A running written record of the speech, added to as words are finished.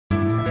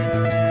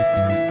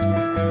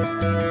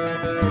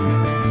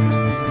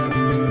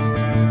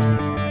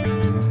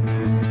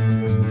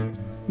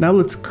Now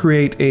let's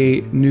create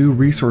a new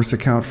resource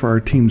account for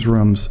our Teams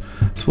rooms.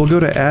 So we'll go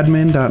to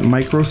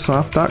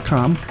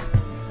admin.microsoft.com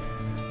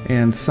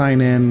and sign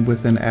in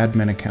with an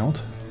admin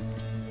account.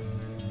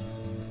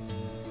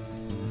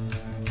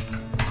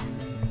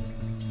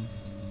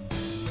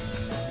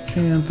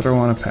 And throw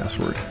on a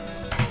password.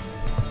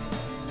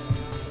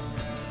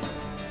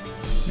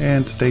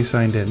 And stay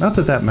signed in. Not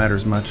that that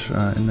matters much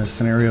in this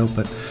scenario,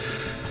 but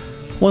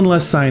one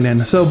less sign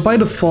in. So by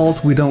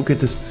default, we don't get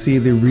to see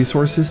the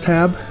resources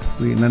tab.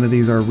 None of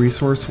these are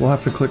resource. We'll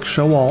have to click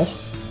show all.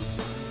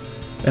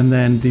 And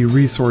then the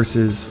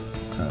resources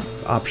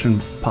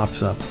option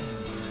pops up.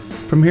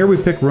 From here,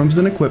 we pick rooms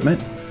and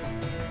equipment.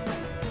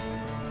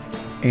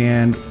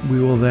 And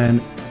we will then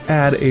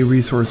add a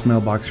resource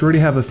mailbox. We already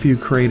have a few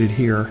created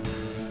here,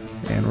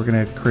 and we're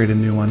going to create a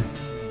new one.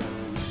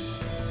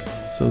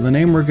 So the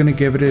name we're going to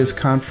give it is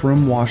Conf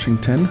Room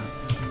Washington.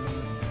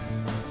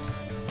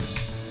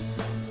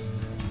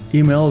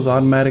 Email is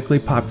automatically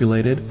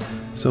populated,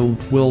 so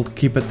we'll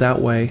keep it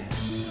that way.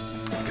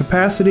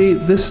 Capacity,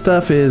 this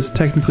stuff is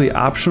technically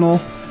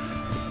optional.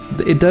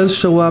 It does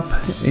show up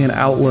in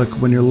Outlook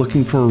when you're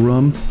looking for a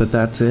room, but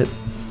that's it.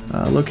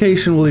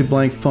 Location will leave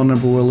blank, phone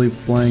number will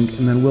leave blank,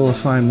 and then we'll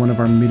assign one of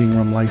our meeting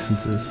room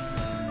licenses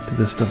to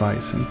this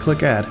device and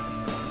click add.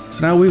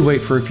 So now we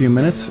wait for a few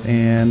minutes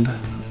and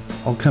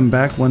I'll come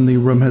back when the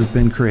room has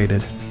been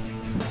created.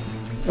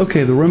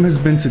 Okay, the room has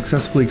been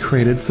successfully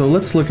created, so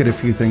let's look at a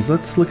few things.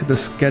 Let's look at the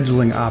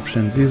scheduling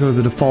options. These are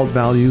the default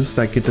values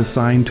that get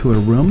assigned to a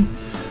room.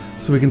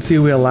 So we can see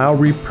we allow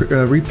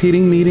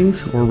repeating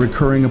meetings or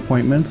recurring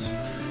appointments.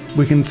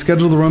 We can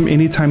schedule the room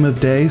any time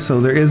of day,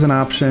 so there is an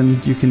option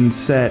you can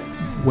set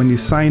when you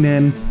sign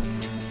in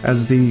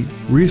as the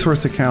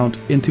resource account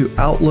into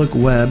Outlook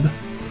Web.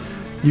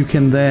 You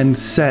can then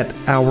set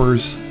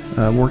hours,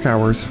 work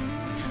hours.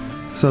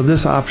 So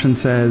this option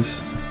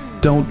says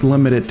don't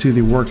limit it to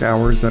the work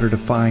hours that are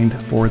defined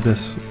for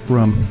this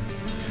room.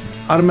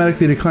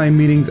 Automatically decline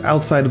meetings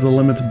outside of the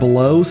limits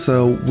below,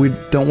 so we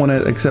don't want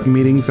to accept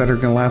meetings that are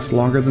going to last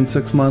longer than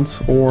 6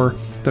 months or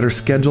that are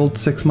scheduled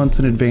 6 months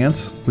in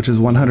advance, which is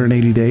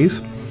 180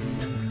 days.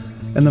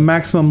 And the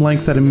maximum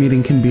length that a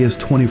meeting can be is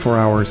 24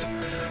 hours.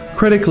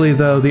 Critically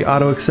though, the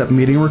auto accept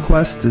meeting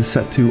request is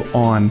set to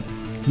on.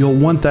 You'll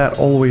want that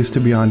always to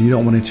be on. You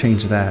don't want to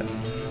change that.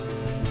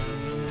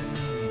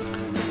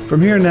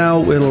 From here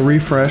now, it'll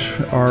refresh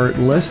our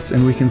list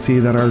and we can see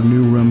that our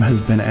new room has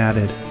been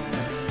added.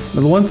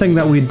 Now the one thing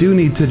that we do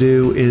need to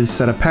do is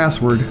set a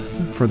password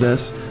for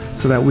this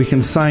so that we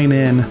can sign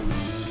in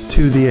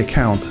to the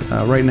account.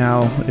 Right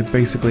now it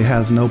basically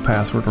has no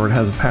password, or it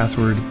has a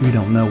password, we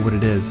don't know what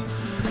it is.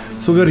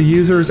 So we'll go to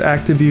users,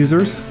 active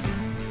users,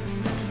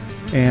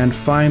 and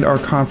find our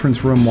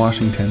conference room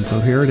Washington.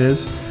 So here it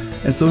is.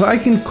 And so I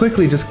can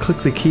quickly just click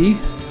the key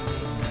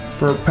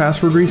for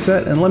password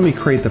reset, and let me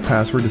create the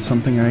password. It's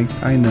something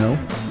I know.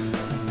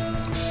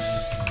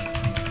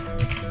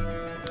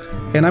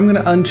 And I'm going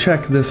to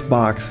uncheck this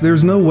box.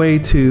 There's no way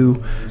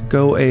to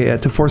go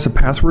to force a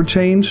password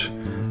change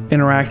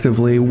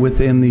interactively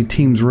within the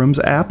Teams Rooms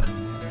app.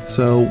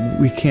 So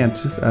we can't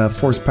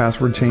force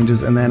password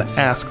changes and then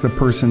ask the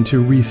person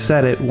to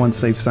reset it once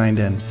they've signed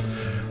in.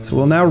 So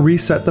we'll now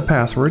reset the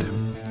password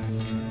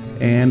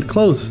and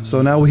close.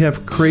 So now we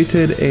have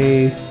created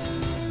a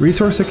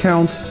resource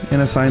account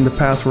and assigned the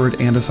password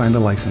and assigned a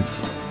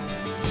license.